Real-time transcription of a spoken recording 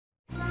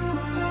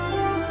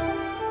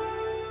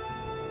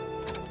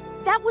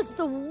That was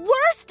the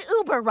worst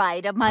Uber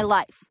ride of my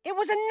life. It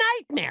was a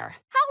nightmare.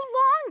 How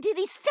long did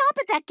he stop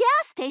at that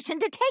gas station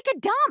to take a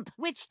dump?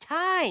 Which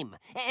time?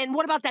 And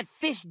what about that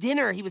fish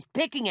dinner he was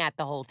picking at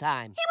the whole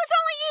time? He was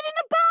only eating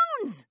the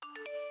bones.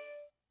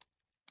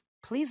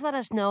 Please let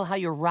us know how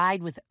your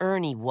ride with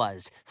Ernie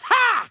was.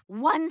 Ha!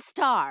 1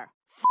 star.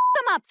 F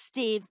him up,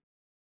 Steve.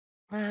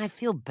 I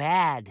feel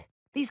bad.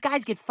 These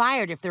guys get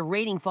fired if their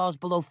rating falls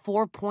below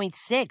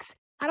 4.6.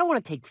 I don't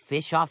want to take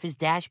fish off his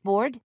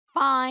dashboard.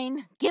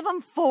 Fine. Give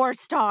him 4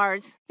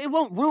 stars. It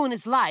won't ruin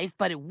his life,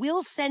 but it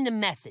will send a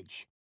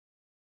message.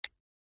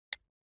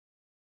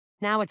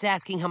 Now it's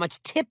asking how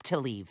much tip to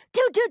leave.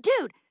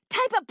 Dude.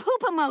 Type a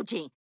poop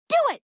emoji. Do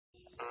it.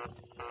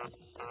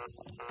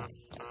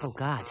 Oh,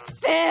 God.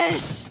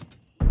 Fish.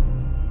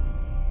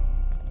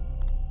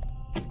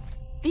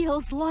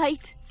 Feels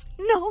light.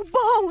 No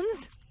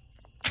bones.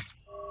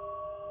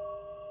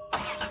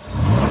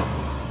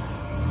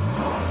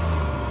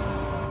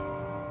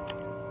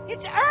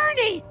 It's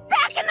Ernie!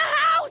 Back in the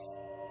house!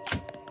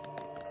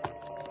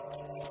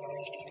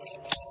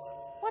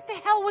 What the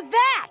hell was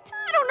that?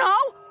 I don't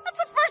know. That's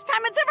the first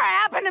time it's ever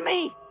happened to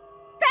me.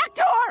 Back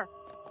door!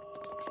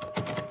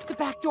 The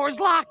back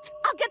door's locked.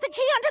 I'll get the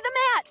key under the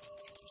mat.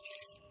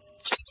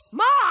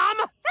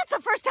 Mom! That's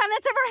the first time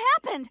that's ever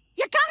happened.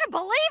 You gotta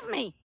believe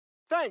me.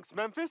 Thanks,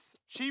 Memphis.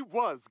 She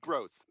was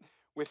gross.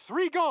 With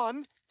 3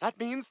 gone, that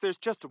means there's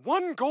just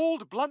 1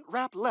 gold blunt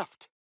wrap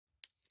left.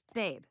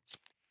 Babe.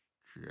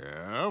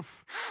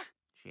 Jeff?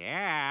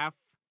 Jeff?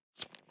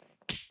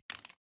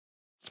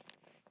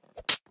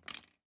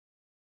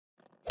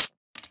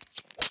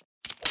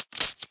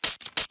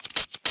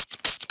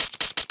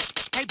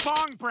 Hey,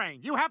 Bong Brain,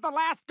 you have the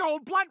last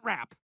gold blunt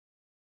wrap.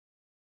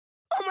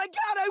 Oh my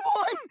God, I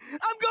won!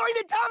 I'm going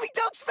to Tommy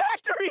Duck's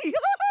factory!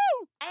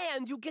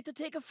 And you get to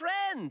take a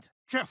friend.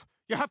 Jeff,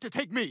 you have to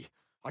take me.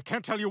 I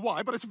can't tell you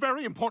why, but it's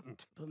very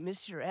important. But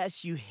Mr.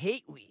 S, you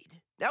hate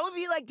weed. That would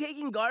be like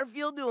taking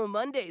Garfield to a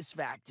Monday's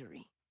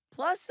factory.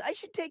 Plus, I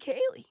should take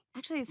Haley.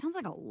 Actually, it sounds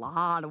like a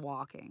lot of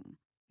walking.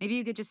 Maybe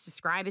you could just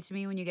describe it to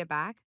me when you get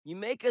back? You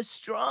make a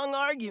strong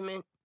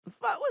argument.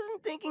 If I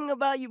wasn't thinking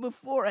about you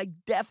before, I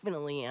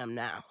definitely am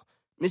now.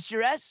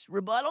 Mr. S,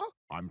 rebuttal?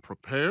 I'm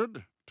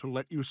prepared to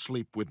let you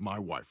sleep with my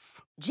wife.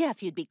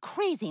 Jeff, you'd be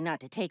crazy not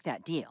to take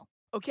that deal.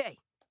 Okay,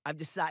 I've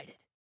decided.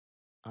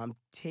 I'm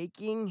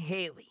taking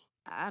Haley.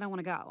 I don't want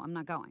to go. I'm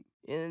not going.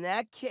 In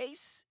that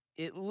case,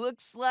 it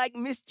looks like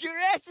Mr.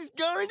 S is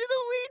going to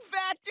the weed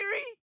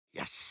factory.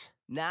 Yes.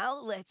 Now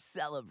let's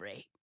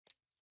celebrate.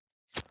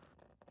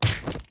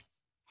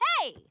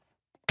 Hey!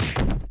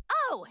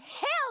 Oh,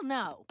 hell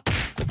no!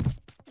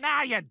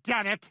 Now you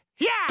done it.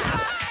 Yeah!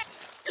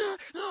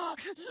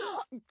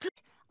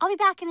 I'll be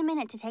back in a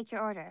minute to take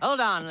your order.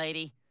 Hold on,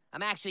 lady.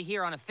 I'm actually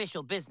here on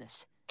official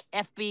business.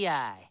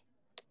 FBI.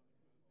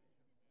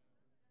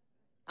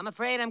 I'm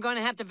afraid I'm going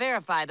to have to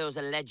verify those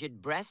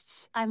alleged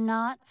breasts. I'm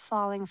not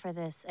falling for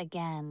this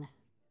again.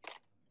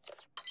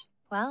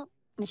 Well,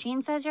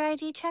 machine says your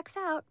ID checks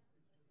out.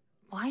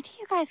 Why do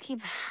you guys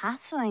keep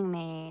hassling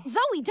me?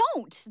 Zoe,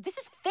 don't! This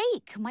is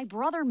fake. My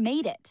brother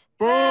made it.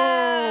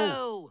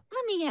 Boo!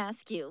 Let me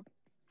ask you,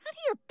 how do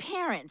your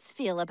parents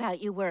feel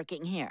about you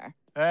working here?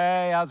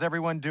 Hey, how's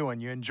everyone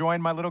doing? You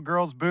enjoying my little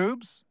girl's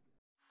boobs?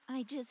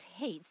 I just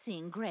hate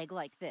seeing Greg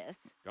like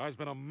this. Guy's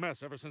been a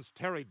mess ever since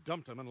Terry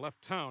dumped him and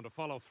left town to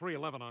follow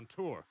 311 on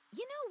tour.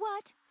 You know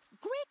what?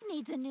 Greg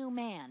needs a new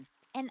man,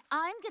 and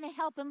I'm gonna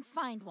help him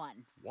find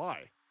one.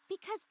 Why?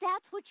 Because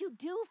that's what you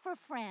do for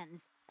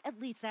friends. At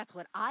least that's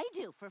what I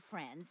do for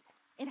friends.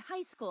 In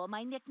high school,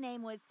 my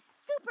nickname was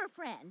Super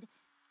Friend.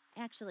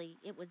 Actually,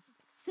 it was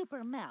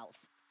Super Mouth.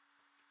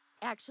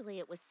 Actually,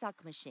 it was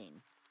Suck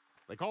Machine.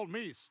 They called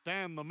me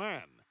Stan the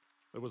Man.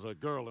 There was a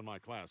girl in my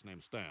class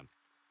named Stan.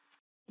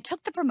 I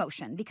took the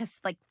promotion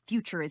because, like,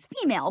 future is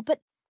female,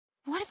 but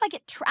what if I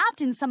get trapped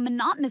in some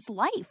monotonous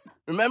life?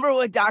 Remember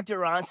what Dr.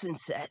 Ronson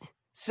said.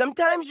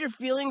 Sometimes your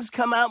feelings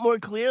come out more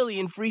clearly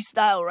in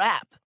freestyle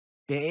rap.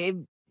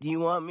 Babe, do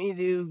you want me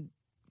to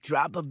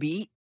drop a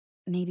beat?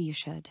 Maybe you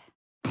should.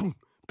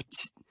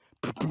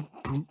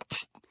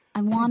 I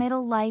wanted a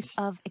life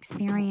of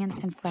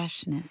experience and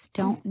freshness.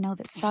 Don't know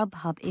that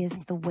SubHub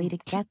is the way to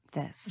get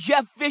this.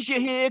 Jeff Fisher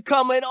here,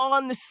 coming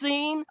on the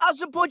scene. I'll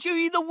support you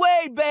either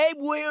way, babe.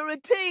 We're a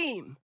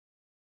team.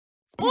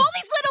 All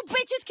these little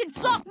bitches can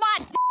suck my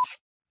d.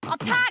 I'll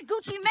tie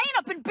Gucci Mane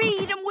up and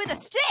beat him with a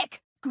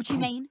stick. Gucci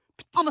Mane,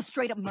 I'm a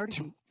straight up murder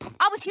you.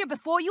 I was here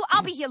before you.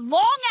 I'll be here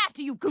long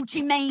after you,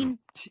 Gucci Mane.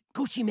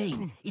 Gucci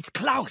Mane, it's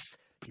Klaus.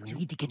 You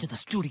need to get to the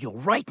studio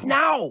right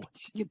now.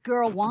 Your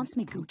girl wants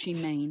me, Gucci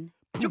Mane.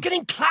 You're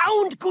getting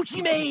clowned,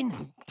 Gucci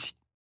Mane.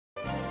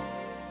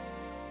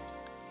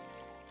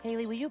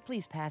 Haley, will you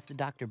please pass the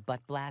Dr. Butt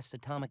Blast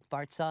atomic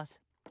fart sauce?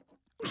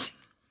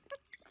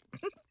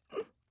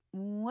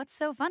 What's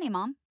so funny,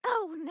 Mom?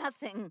 Oh,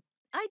 nothing.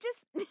 I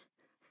just...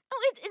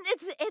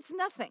 it's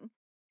nothing.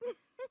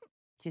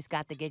 Just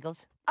got the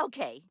giggles?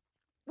 Okay.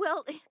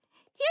 Well,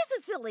 here's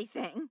a silly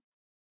thing.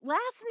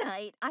 Last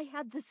night, I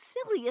had the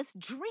silliest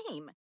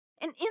dream.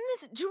 And in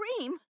this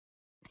dream,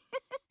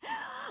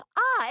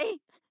 I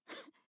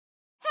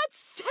had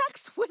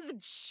sex with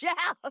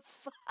Jeff.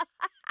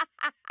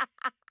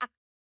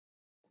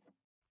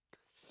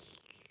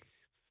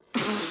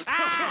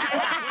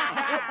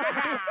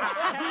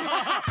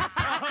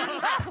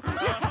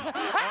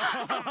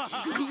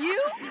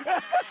 You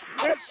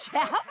and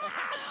Jeff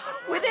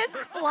with his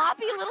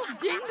floppy little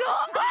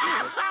ding-dong?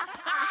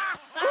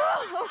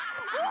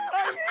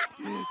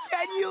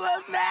 Can you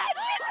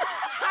imagine?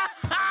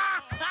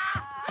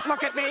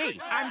 Look at me.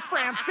 I'm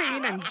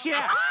Francine and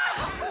Jeff.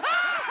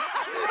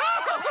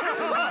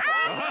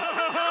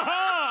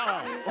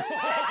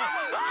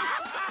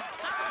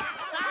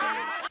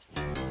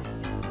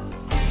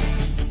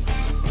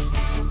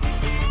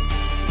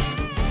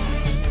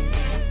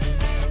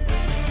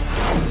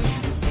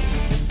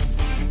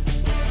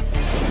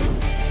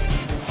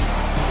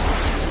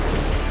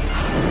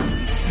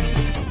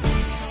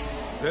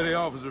 Petty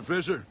Officer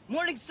Fisher,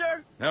 Morning,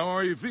 sir. how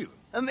are you feeling?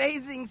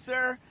 Amazing,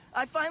 sir.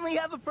 I finally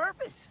have a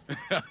purpose.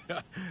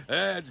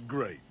 That's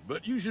great,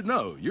 but you should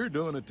know you're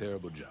doing a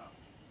terrible job.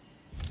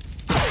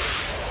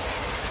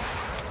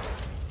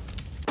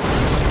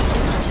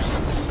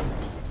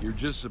 You're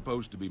just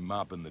supposed to be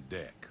mopping the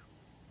deck.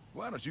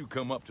 Why don't you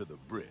come up to the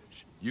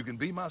bridge? You can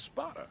be my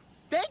spotter.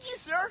 Thank you,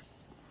 sir.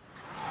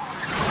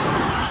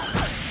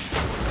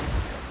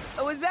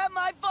 Oh, is that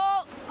my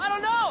fault? I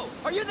don't know.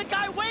 Are you the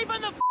guy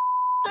waving the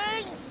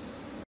things?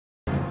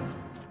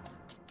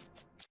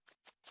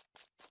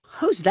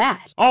 Who's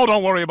that? Oh,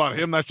 don't worry about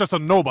him. That's just a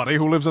nobody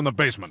who lives in the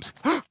basement.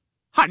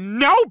 A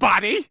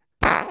nobody?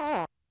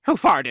 Who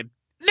farted?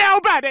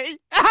 Nobody!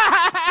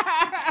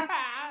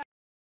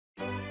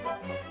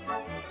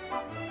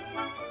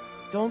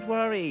 Don't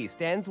worry,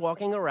 Stan's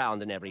walking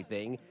around and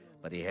everything,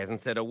 but he hasn't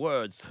said a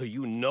word, so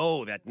you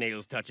know that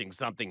nail's touching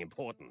something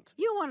important.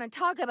 You want to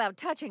talk about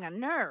touching a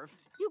nerve?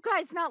 You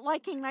guys not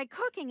liking my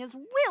cooking has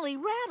really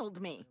rattled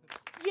me.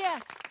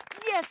 Yes,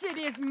 it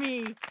is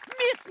me,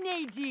 Miss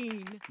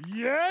Nadine.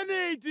 Yeah,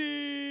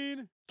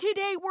 Nadine!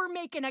 Today we're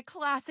making a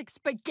classic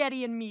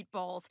spaghetti and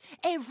meatballs.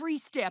 Every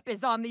step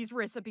is on these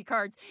recipe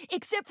cards,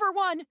 except for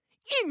one.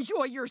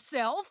 Enjoy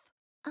yourself.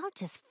 I'll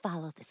just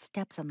follow the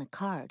steps on the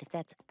card if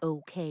that's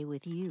okay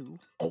with you.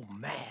 Oh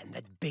man,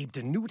 that Babe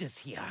Danuda's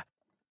here.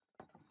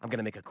 I'm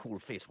gonna make a cool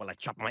face while I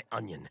chop my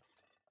onion.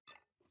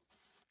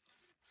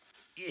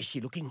 Is she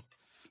looking?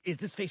 Is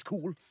this face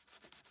cool?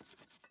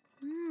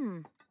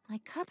 My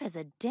cup has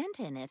a dent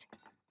in it.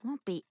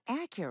 Won't be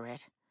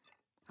accurate.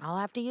 I'll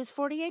have to use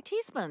 48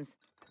 teaspoons.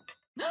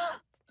 Miss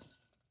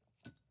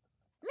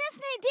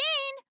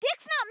Nadine!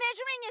 Dick's not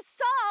measuring his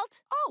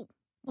salt! Oh,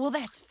 well,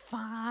 that's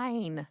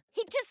fine.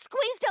 He just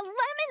squeezed a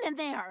lemon in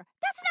there.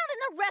 That's not in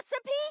the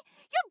recipe.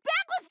 Your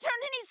back was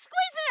turned and he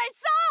squeezed it, I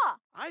saw!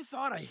 I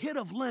thought a hit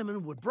of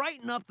lemon would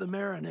brighten up the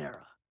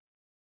marinara.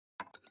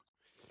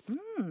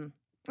 Ooh,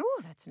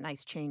 that's a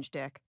nice change,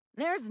 Dick.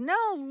 There's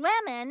no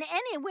lemon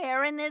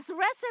anywhere in this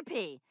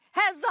recipe.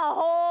 Has the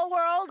whole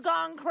world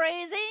gone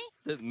crazy?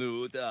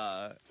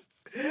 Danuda.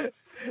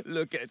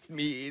 Look at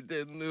me,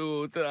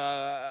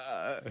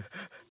 Danuda.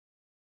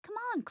 Come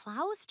on,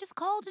 Klaus, just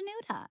call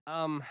Danuda.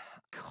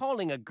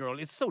 Calling a girl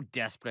is so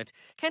desperate.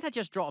 Can't I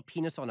just draw a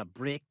penis on a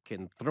brick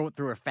and throw it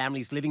through her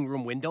family's living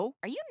room window?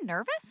 Are you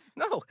nervous?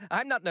 No,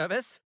 I'm not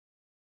nervous.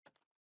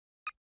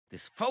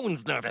 This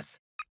phone's nervous.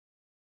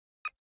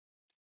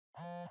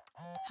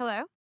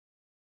 Hello?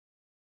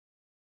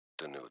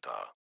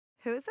 Danuda.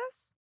 Who is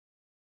this?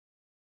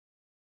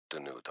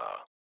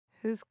 Danuda.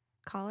 Who's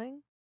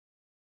calling?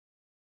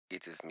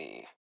 It is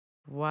me.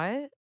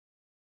 What?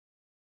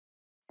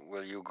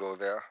 Will you go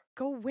there?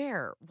 Go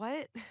where?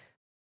 What?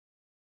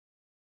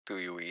 Do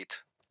you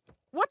eat?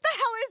 What the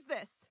hell is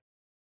this?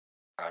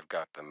 I've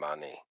got the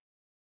money.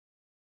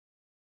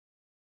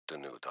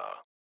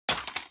 Danuda.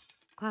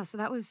 Klaus,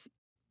 that was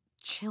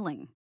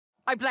chilling.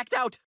 I blacked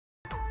out.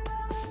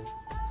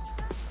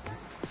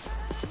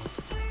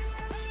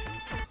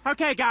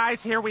 Okay,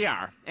 guys, here we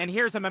are. And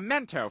here's a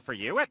memento for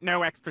you at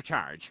no extra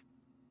charge.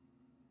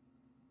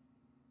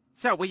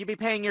 So, will you be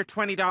paying your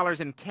 $20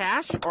 in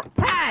cash or...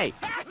 Hey!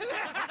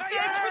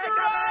 Thanks for the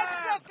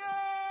ride,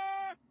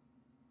 sucker!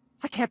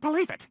 I can't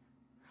believe it.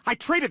 I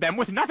treated them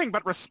with nothing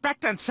but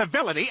respect and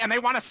civility, and they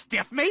want to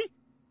stiff me?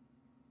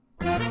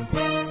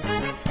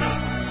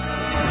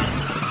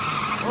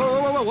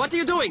 Whoa, what are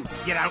you doing?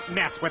 You don't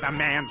mess with a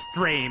man's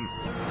dream.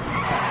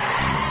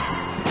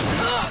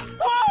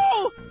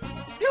 Whoa!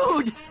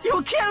 Dude,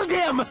 you killed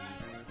him!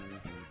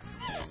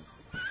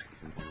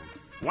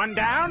 One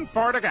down,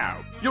 4 to go.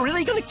 You're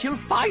really gonna kill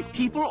 5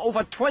 people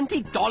over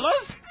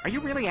 $20? Are you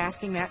really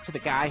asking that to the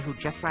guy who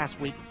just last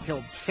week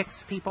killed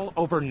 6 people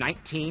over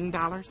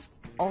 $19?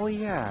 Oh,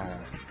 yeah.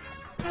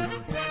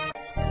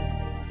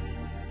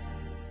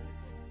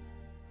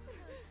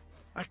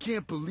 I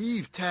can't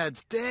believe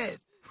Tad's dead.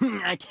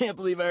 I can't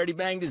believe I already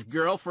banged his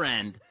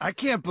girlfriend. I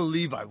can't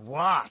believe I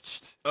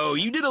watched. Oh,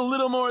 you did a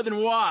little more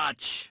than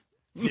watch.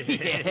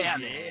 Yeah,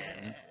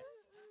 man.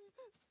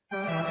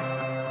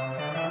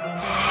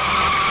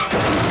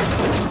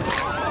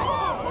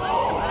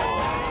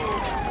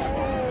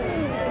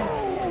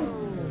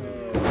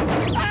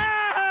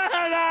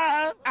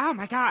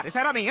 God, is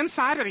that on the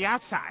inside or the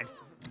outside?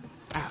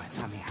 Oh, it's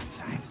on the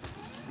outside.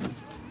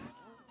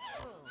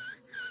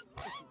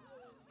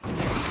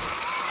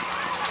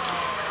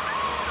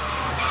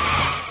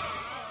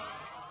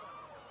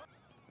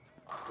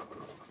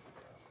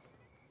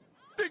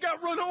 They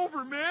got run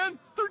over, man!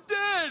 They're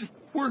dead!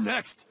 We're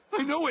next!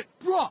 I know it!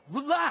 Bro,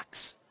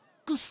 relax!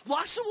 Go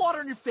splash some water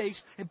on your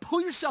face and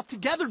pull yourself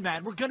together,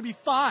 man. We're gonna be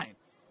fine.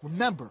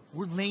 Remember,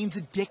 we're Lane's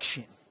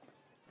addiction.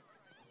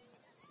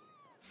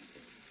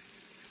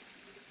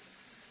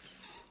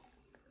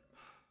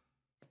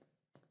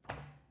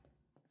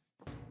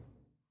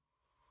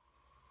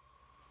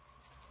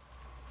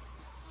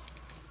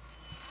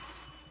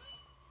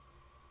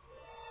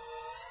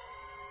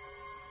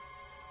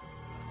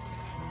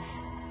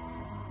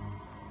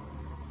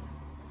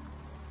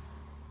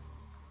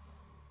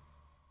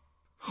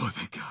 Oh,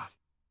 thank God.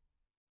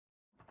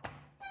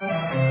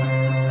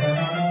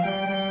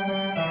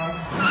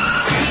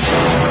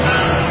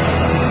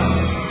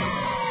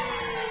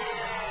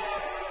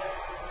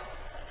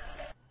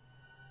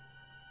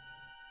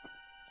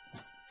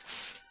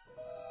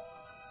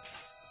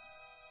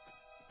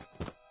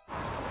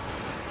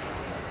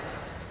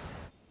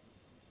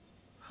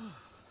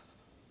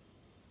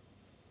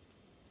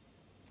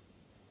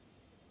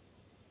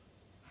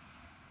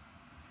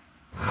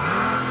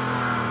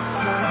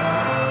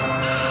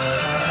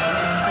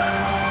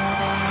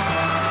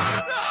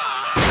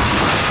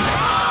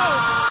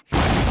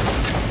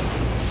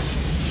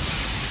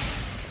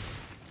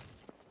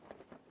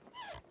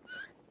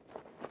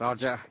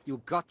 Roger,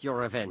 you got your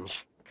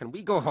revenge. Can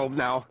we go home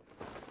now?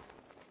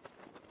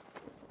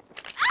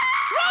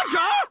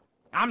 Roger!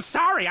 I'm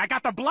sorry, I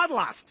got the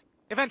bloodlust.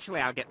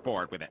 Eventually I'll get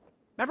bored with it.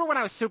 Remember when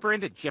I was super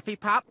into Jiffy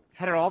Pop?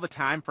 Had it all the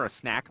time for a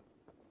snack?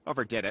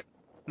 Overdid it.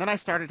 And then I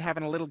started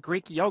having a little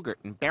Greek yogurt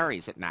and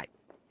berries at night.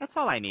 That's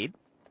all I need.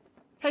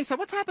 Hey, so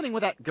what's happening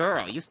with that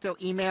girl? You still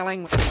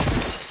emailing?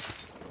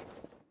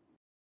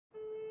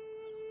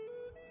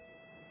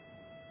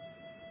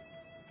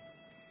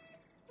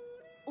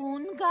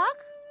 Ungak?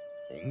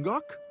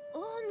 Ungak?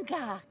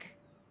 Ungak.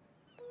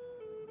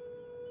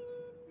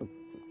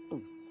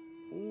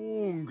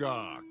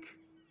 Ungak.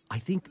 I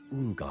think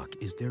ungak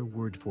is their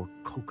word for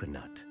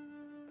coconut.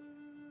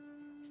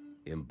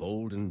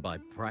 Emboldened by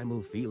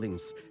primal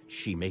feelings,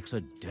 she makes a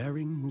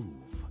daring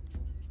move.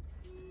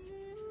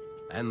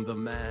 And the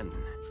man,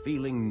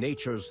 feeling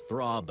nature's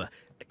throb,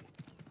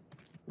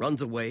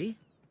 runs away?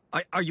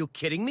 Are you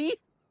kidding me?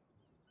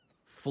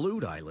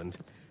 Flute Island?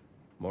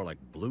 More like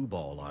Blue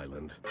Ball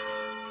Island.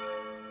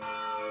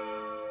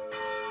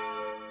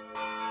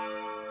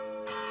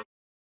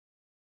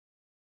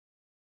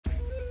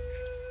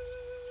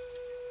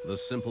 The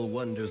simple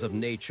wonders of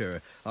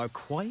nature are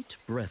quite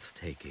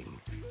breathtaking.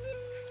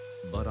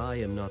 But I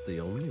am not the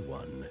only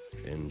one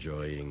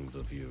enjoying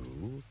the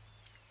view.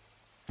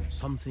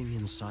 Something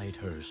inside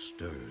her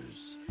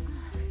stirs.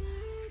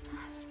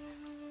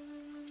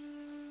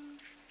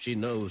 She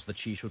knows that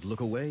she should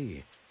look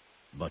away,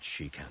 but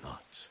she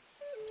cannot.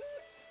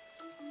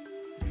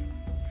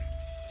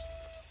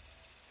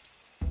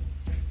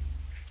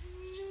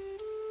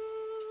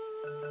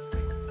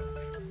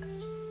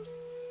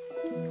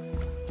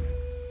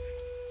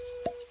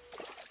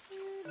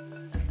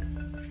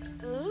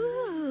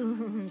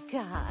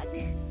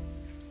 Ungak.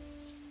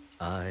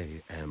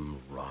 I am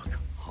rock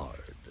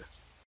hard.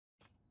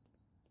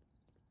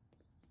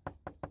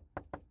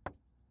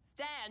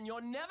 Stan,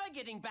 you're never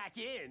getting back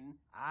in.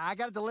 I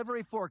got a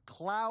delivery for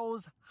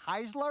Klaus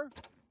Heisler.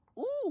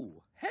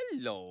 Ooh,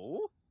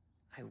 hello.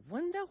 I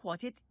wonder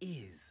what it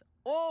is.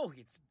 Oh,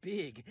 it's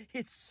big.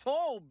 It's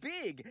so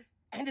big.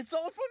 And it's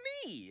all for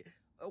me.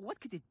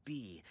 What could it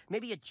be?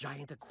 Maybe a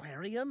giant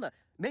aquarium?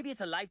 Maybe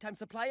it's a lifetime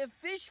supply of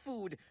fish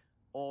food.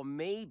 Or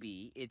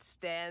maybe it's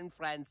Stan,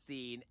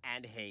 Francine,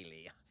 and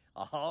Haley.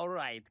 All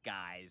right,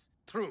 guys.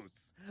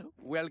 Truce.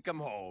 Welcome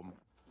home.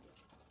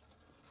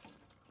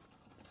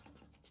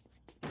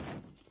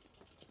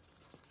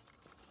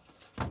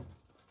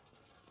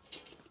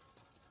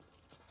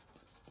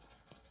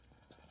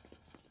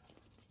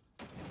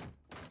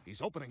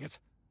 He's opening it.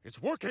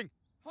 It's working.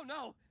 Oh,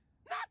 no.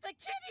 Not the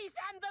kitties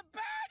and the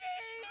birdies!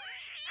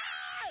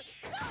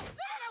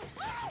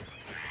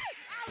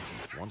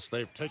 Once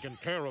they've taken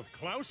care of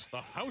Klaus,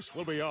 the house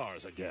will be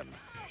ours again.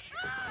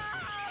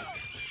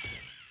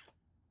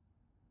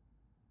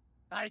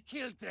 I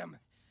killed them.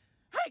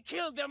 I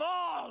killed them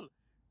all.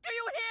 Do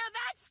you hear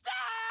that,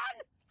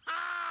 Stan?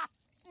 Ha!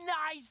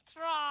 Nice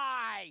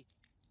try.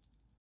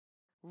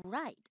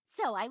 Right.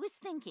 So I was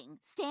thinking,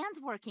 Stan's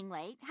working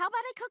late. How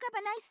about I cook up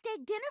a nice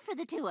steak dinner for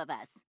the two of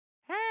us?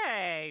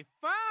 Hey,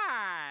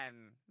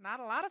 fun! Not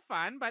a lot of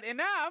fun, but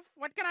enough.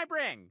 What can I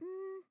bring?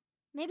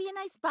 Maybe a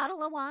nice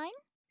bottle of wine?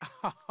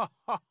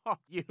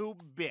 You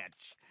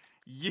bitch.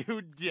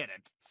 You did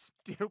it.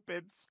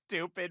 Stupid,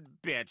 stupid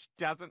bitch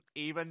doesn't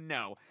even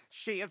know.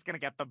 She is gonna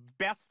get the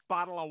best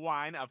bottle of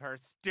wine of her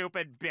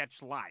stupid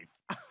bitch life.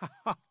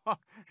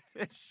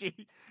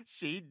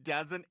 She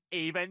doesn't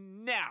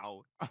even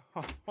know.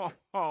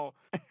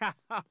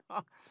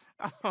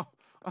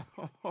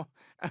 Oh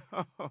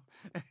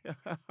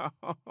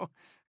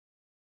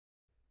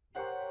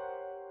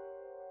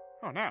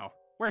no,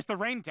 where's the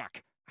rain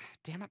duck?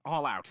 Damn it,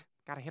 all out.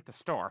 Gotta hit the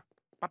store.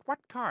 But what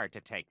card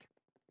to take?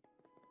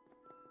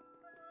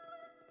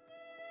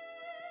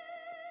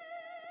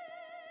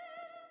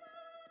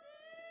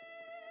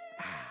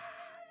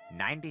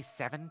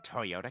 '97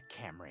 Toyota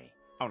Camry.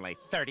 Only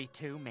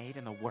 32 made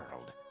in the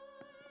world.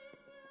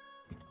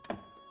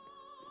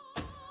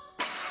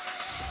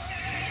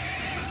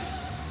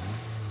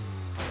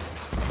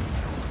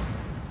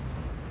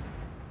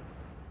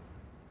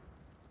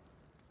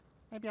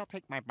 Maybe I'll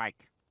take my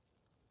bike.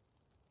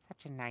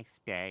 Such a nice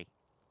day.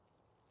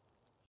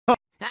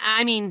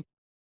 I mean,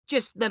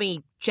 just let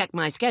me check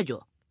my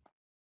schedule.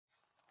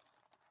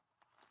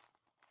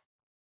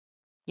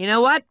 You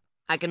know what?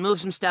 I can move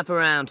some stuff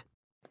around.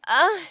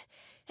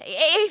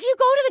 If you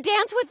go to the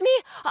dance with me,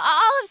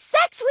 I'll have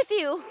sex with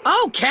you.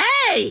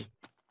 Okay!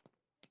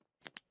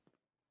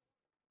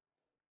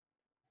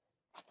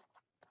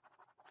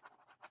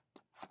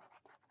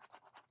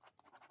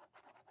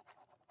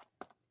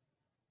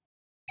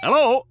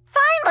 Hello?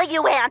 Finally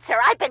you answer.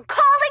 I've been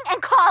calling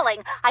and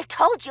calling. I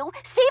told you,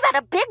 Steve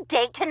had a big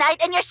date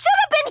tonight and you should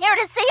have been here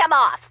to see him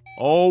off.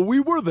 Oh, we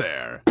were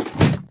there.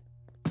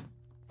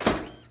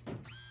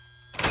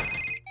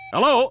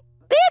 Hello?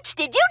 Bitch,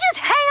 did you just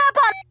hang up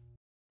on...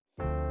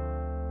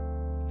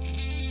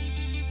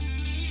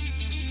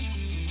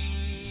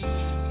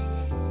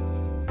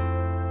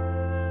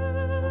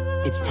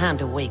 It's time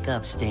to wake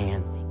up,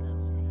 Stan.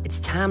 It's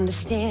time to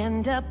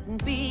stand up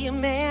and be a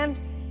man.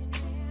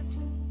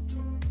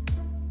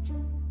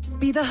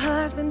 Be the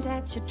husband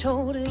that you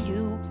told her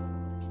you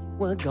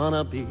were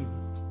gonna be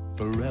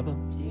forever.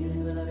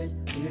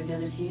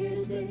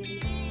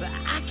 But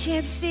I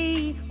can't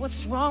see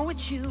what's wrong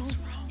with you.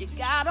 You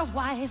got a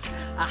wife,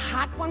 a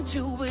hot one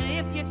too. But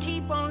if you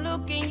keep on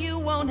looking, you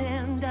won't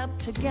end up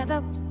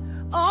together.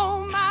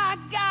 Oh my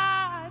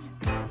God,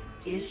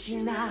 is she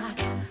not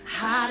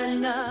hot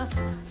enough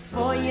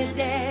for your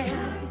dad?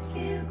 I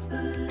can't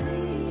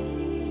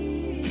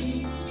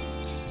believe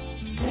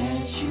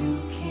that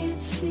you can't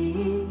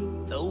see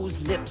those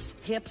lips,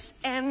 hips,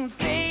 and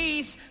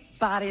face,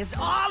 bodies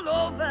all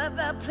over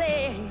the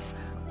place.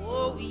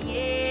 Oh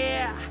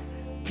yeah,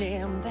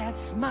 damn,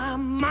 that's my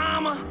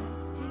mama.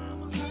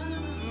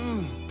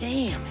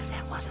 Damn, if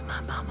that wasn't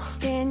my mama.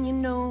 Stan, you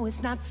know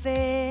it's not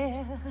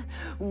fair.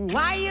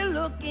 Why you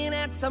looking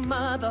at some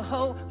other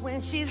hoe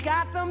when she's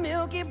got the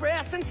milky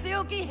breasts and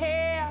silky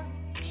hair?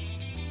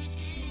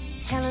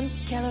 Helen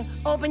Keller,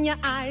 open your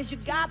eyes, you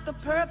got the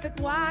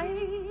perfect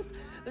wife.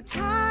 The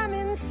time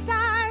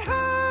inside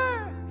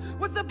her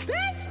was the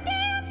best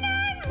damn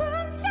 9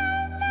 months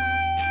of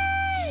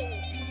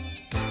my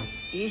life.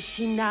 Is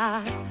she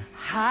not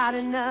hot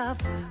enough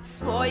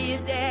for your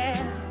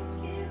dad?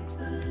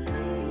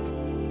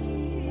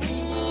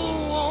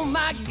 Oh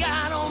my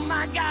God, oh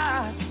my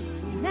God.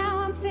 Now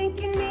I'm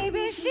thinking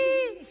maybe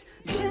she's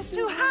just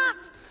too hot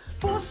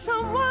for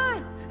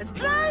someone as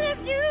blind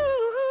as you.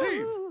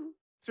 Steve!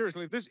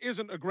 Seriously, this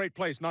isn't a great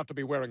place not to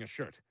be wearing a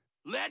shirt.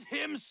 Let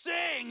him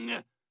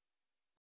sing!